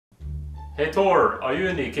Hey Tor, are you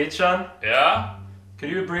in the kitchen? Yeah? Could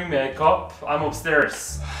you bring me a cup? I'm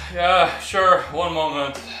upstairs. Yeah, sure. One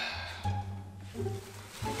moment.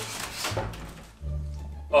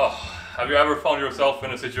 Oh, have you ever found yourself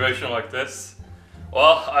in a situation like this?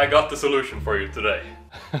 Well, I got the solution for you today.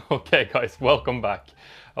 Okay guys, welcome back.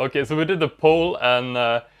 Okay, so we did the poll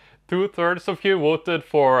and 2/3 of you voted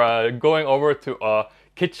for going over to a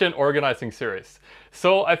kitchen organizing series.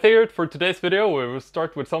 So I figured for today's video we will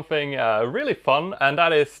start with something really fun, and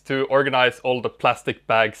that is to organize all the plastic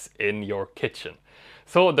bags in your kitchen.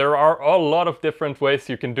 So there are a lot of different ways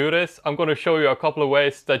you can do this. I'm going to show you a couple of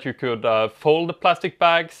ways that you could fold the plastic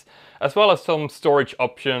bags, as well as some storage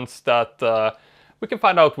options that we can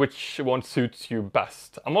find out which one suits you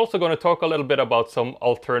best. I'm also going to talk a little bit about some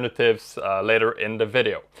alternatives later in the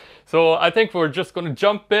video. So I think we're just going to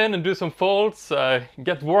jump in and do some folds,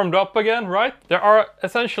 get warmed up again, right? There are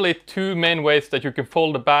essentially two main ways that you can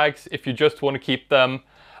fold the bags if you just want to keep them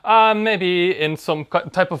maybe in some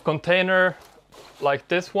type of container like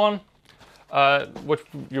this one. What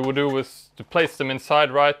you would do is to place them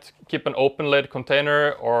inside, right? Keep an open lid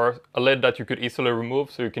container or a lid that you could easily remove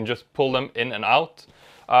so you can just pull them in and out.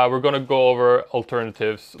 We're gonna go over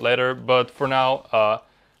alternatives later, but for now,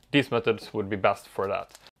 these methods would be best for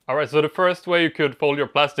that. Alright, so the first way you could fold your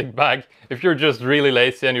plastic bag, if you're just really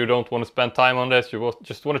lazy and you don't want to spend time on this, you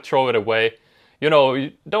just want to throw it away. You know,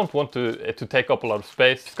 you don't want it to take up a lot of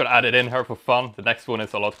space. Just gonna add it in here for fun. The next one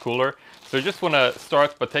is a lot cooler. So you just wanna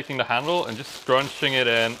start by taking the handle and just scrunching it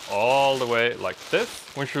in all the way like this.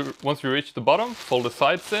 Once you reach the bottom, fold the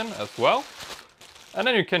sides in as well. And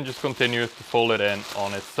then you can just continue to fold it in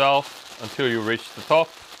on itself until you reach the top.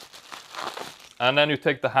 And then you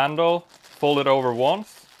take the handle, fold it over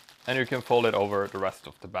once, and you can fold it over the rest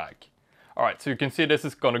of the bag. Alright, so you can see this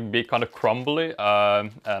is gonna be kind of crumbly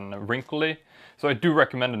and wrinkly. So I do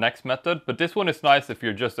recommend the next method, but this one is nice if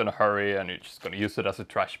you're just in a hurry and you're just going to use it as a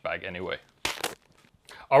trash bag anyway.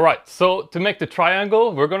 Alright, so to make the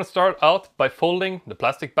triangle, we're going to start out by folding the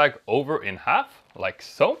plastic bag over in half, like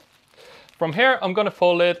so. From here, I'm going to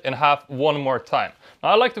fold it in half one more time. Now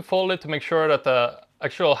I like to fold it to make sure that the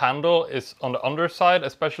actual handle is on the underside,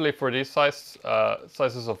 especially for these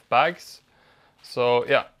sizes of bags. So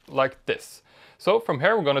yeah, like this. So from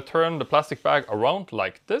here we're going to turn the plastic bag around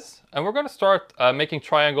like this, and we're going to start making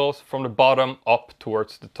triangles from the bottom up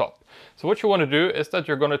towards the top. So what you want to do is that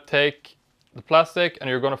you're going to take the plastic and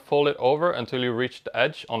you're going to fold it over until you reach the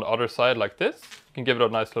edge on the other side like this. You can give it a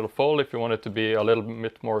nice little fold if you want it to be a little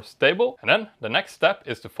bit more stable. And then the next step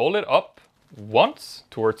is to fold it up once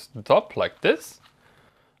towards the top like this.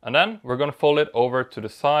 And then we're going to fold it over to the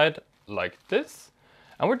side like this.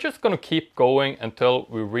 And we're just going to keep going until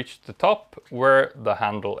we reach the top where the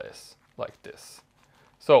handle is, like this.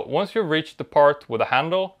 So once you reach the part with the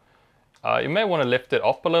handle, you may want to lift it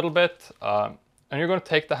up a little bit. And you're going to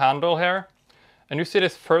take the handle here. And you see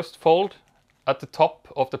this first fold at the top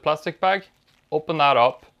of the plastic bag. Open that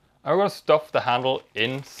up. And we're going to stuff the handle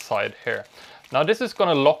inside here. Now this is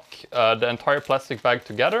going to lock the entire plastic bag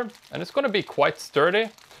together. And it's going to be quite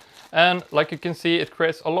sturdy. And like you can see, it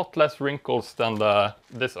creates a lot less wrinkles than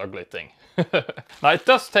this ugly thing. Now it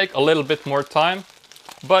does take a little bit more time,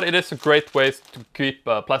 but it is a great way to keep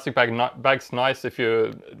plastic bags nice if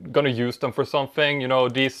you're gonna use them for something. You know,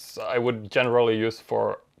 these I would generally use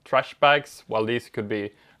for trash bags, while these could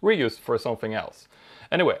be reused for something else.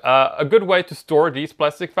 Anyway, a good way to store these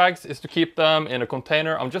plastic bags is to keep them in a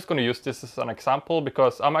container. I'm just gonna use this as an example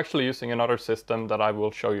because I'm actually using another system that I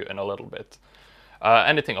will show you in a little bit.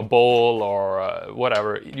 Anything, a bowl or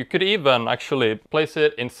whatever. You could even actually place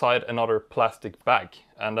it inside another plastic bag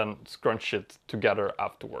and then scrunch it together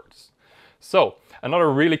afterwards. So,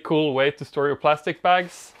 another really cool way to store your plastic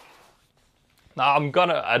bags. Now, I'm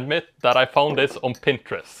gonna admit that I found this on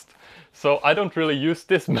Pinterest. So, I don't really use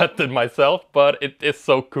this method myself, but it is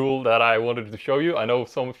so cool that I wanted to show you. I know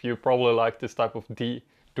some of you probably like this type of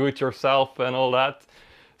do-it-yourself and all that.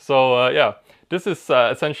 So, yeah, this is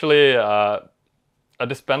essentially a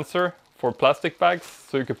dispenser for plastic bags,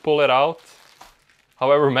 so you can pull it out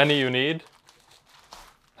however many you need.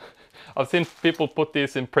 I've seen people put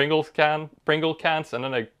these in Pringle cans and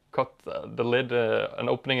then they cut the lid, an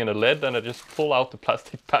opening in the lid, and they just pull out the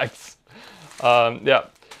plastic bags. Yeah,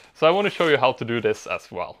 so I want to show you how to do this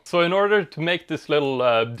as well. So in order to make this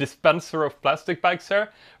little dispenser of plastic bags here,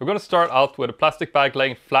 we're going to start out with a plastic bag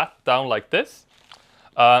laying flat down like this,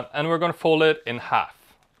 and we're going to fold it in half.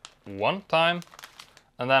 One time,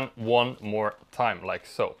 and then one more time, like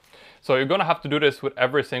so. So you're gonna have to do this with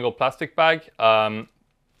every single plastic bag. I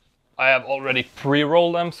I have already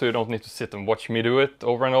pre-rolled them, so you don't need to sit and watch me do it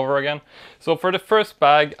over and over again. So for the first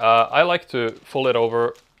bag, I like to fold it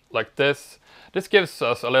over like this. This gives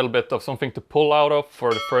us a little bit of something to pull out of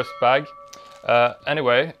for the first bag.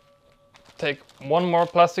 Anyway, take one more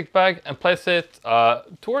plastic bag and place it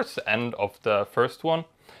towards the end of the first one.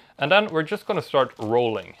 And then we're just gonna start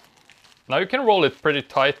rolling. Now you can roll it pretty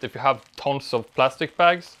tight if you have tons of plastic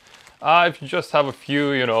bags. If you just have a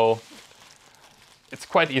few, you know, it's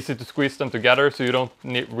quite easy to squeeze them together, so you don't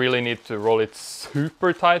really need to roll it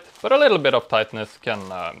super tight, but a little bit of tightness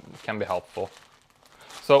can be helpful.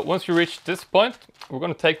 So once you reach this point, we're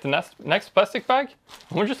going to take the next plastic bag,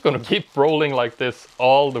 and we're just going to keep rolling like this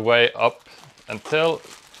all the way up until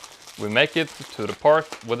we make it to the part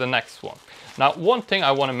with the next one. Now, one thing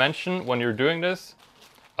I want to mention when you're doing this,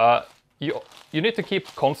 you need to keep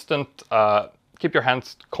your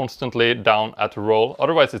hands constantly down at the roll,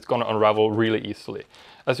 otherwise it's going to unravel really easily.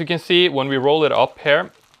 As you can see, when we roll it up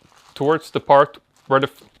here towards the part where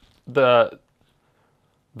the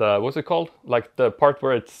what's it called? Like the part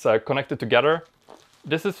where it's connected together,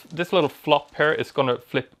 this little flop here is going to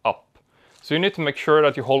flip up. So you need to make sure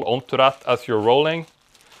that you hold on to that as you're rolling.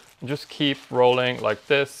 Just keep rolling like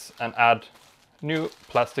this and add new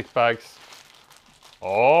plastic bags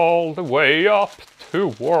all the way up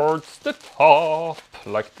towards the top,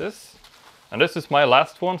 like this. And this is my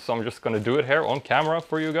last one, so I'm just gonna do it here on camera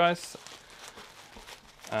for you guys.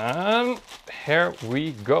 And here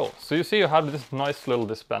we go. So you see you have this nice little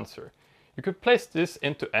dispenser. You could place this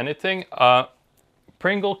into anything.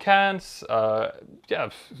 Pringle cans, yeah,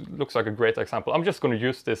 looks like a great example. I'm just gonna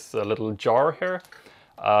use this little jar here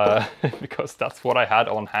because that's what I had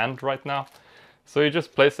on hand right now. So you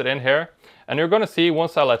just place it in here, and you're gonna see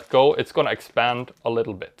once I let go, it's gonna expand a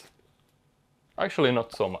little bit. Actually,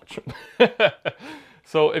 not so much.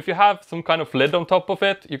 So if you have some kind of lid on top of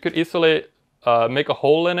it, you could easily make a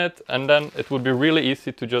hole in it, and then it would be really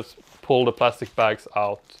easy to just pull the plastic bags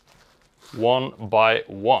out one by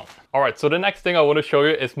one. All right, so the next thing I want to show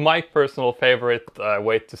you is my personal favorite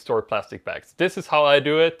way to store plastic bags. This is how I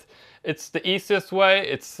do it. It's the easiest way.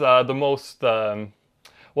 It's the most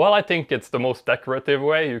well, I think it's the most decorative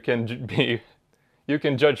way. You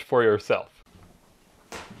can judge for yourself.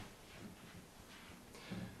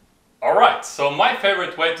 Alright, so my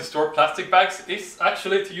favorite way to store plastic bags is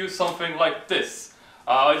actually to use something like this.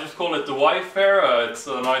 I just call it the wife here. It's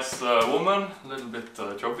a nice woman, a little bit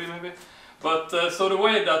chubby maybe. But so the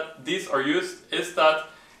way that these are used is that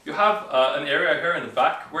you have an area here in the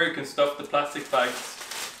back where you can stuff the plastic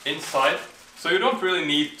bags inside. So you don't really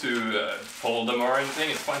need to fold them or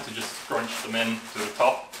anything. It's fine to just scrunch them in to the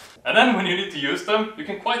top. And then when you need to use them, you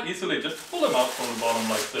can quite easily just pull them out from the bottom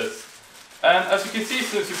like this. And as you can see,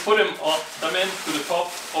 since you put them in to the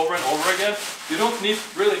top over and over again, you don't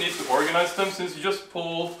really need to organize them, since you just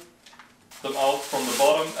pull them out from the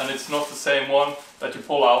bottom, and it's not the same one that you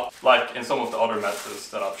pull out like in some of the other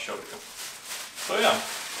methods that I've showed you. So yeah,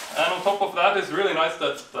 and on top of that, it's really nice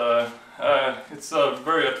that it's a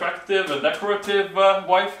very attractive and decorative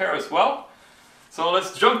wife here as well. So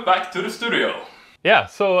let's jump back to the studio. Yeah,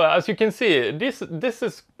 so as you can see, this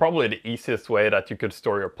is probably the easiest way that you could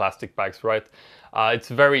store your plastic bags, right? It's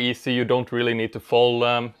very easy, you don't really need to fold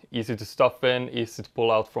them, easy to stuff in, easy to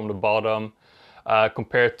pull out from the bottom,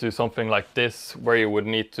 compared to something like this, where you would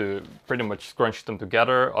need to pretty much scrunch them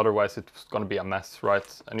together, otherwise it's going to be a mess,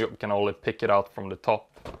 right? And you can only pick it out from the top.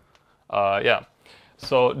 Yeah,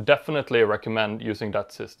 so definitely recommend using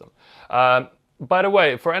that system. By the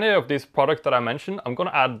way, for any of these products that I mentioned, I'm going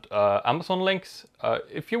to add Amazon links.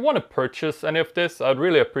 If you want to purchase any of this, I'd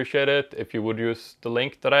really appreciate it if you would use the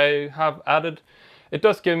link that I have added. It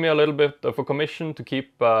does give me a little bit of a commission to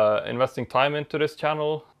keep investing time into this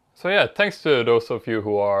channel. So yeah, thanks to those of you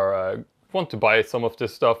who want to buy some of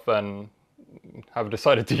this stuff and have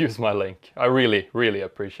decided to use my link. I really, really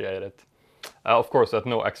appreciate it. Of course, at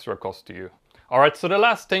no extra cost to you. Alright, so the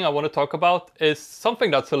last thing I want to talk about is something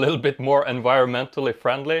that's a little bit more environmentally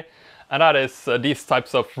friendly, and that is these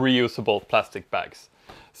types of reusable plastic bags.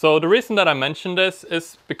 So the reason that I mention this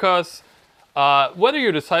is because whether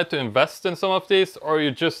you decide to invest in some of these or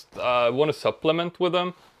you just want to supplement with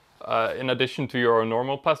them in addition to your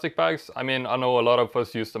normal plastic bags. I mean, I know a lot of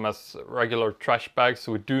us use them as regular trash bags,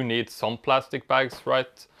 so we do need some plastic bags,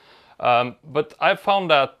 right? But I've found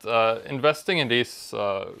that investing in these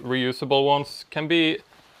reusable ones can be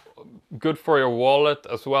good for your wallet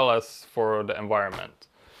as well as for the environment.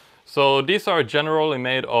 So these are generally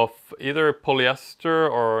made of either polyester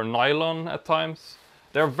or nylon at times.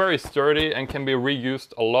 They're very sturdy and can be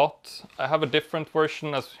reused a lot. I have a different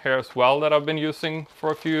version here as well that I've been using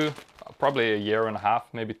for probably a year and a half,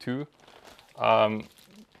 maybe 2.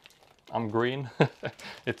 I'm green,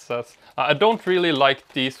 it says. I don't really like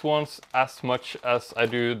these ones as much as I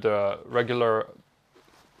do the regular,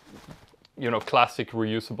 you know, classic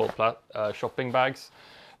reusable shopping bags.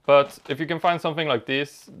 But if you can find something like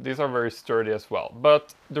these are very sturdy as well.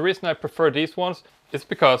 But the reason I prefer these ones is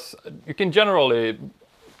because you can generally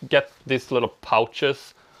get these little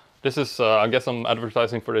pouches. This is, I guess I'm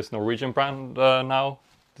advertising for this Norwegian brand now.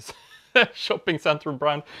 This shopping center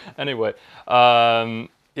brand. Anyway,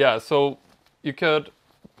 yeah, so you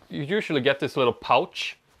usually get this little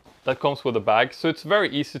pouch that comes with a bag. So it's very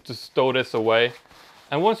easy to stow this away.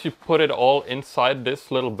 And once you put it all inside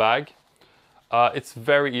this little bag, it's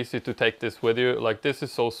very easy to take this with you. Like, this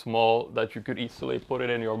is so small that you could easily put it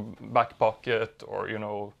in your back pocket, or, you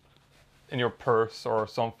know, in your purse or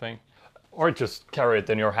something, or just carry it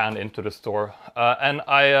in your hand into the store. And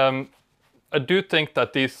I do think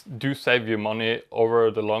that these do save you money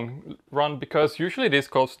over the long run, because usually these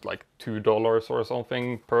cost like $2 or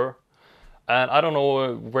something per. And I don't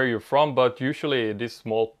know where you're from, but usually these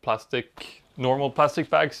small normal plastic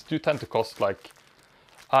bags do tend to cost like,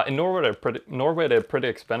 in Norway they're pretty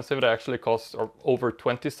expensive. They actually cost over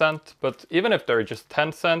 20 cents, but even if they're just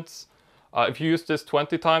 10 cents, if you use this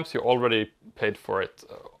 20 times, you're already paid for it.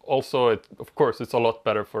 Also, of course, it's a lot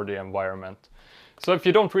better for the environment. So if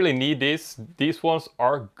you don't really need these ones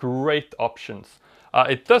are great options.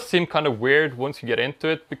 It does seem kind of weird once you get into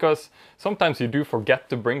it, because sometimes you do forget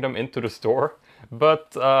to bring them into the store.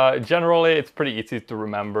 But generally, it's pretty easy to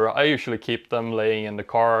remember. I usually keep them laying in the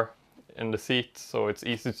car, in the seat, so it's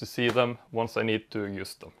easy to see them once I need to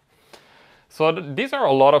use them. So these are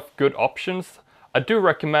a lot of good options. I do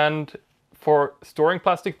recommend for storing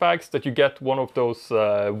plastic bags that you get one of those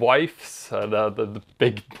wipes, the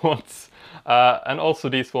big ones. And also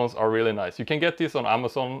these ones are really nice. You can get these on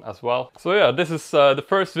Amazon as well. So yeah, this is the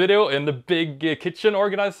first video in the big kitchen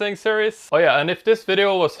organizing series. Oh yeah, and if this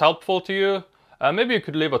video was helpful to you, maybe you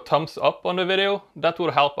could leave a thumbs up on the video. That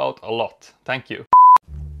would help out a lot. Thank you.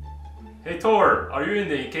 Hey Tor, are you in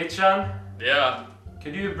the kitchen? Yeah.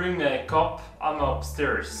 Could you bring me a cup? I'm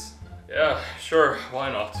upstairs. Yeah, sure,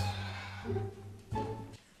 why not?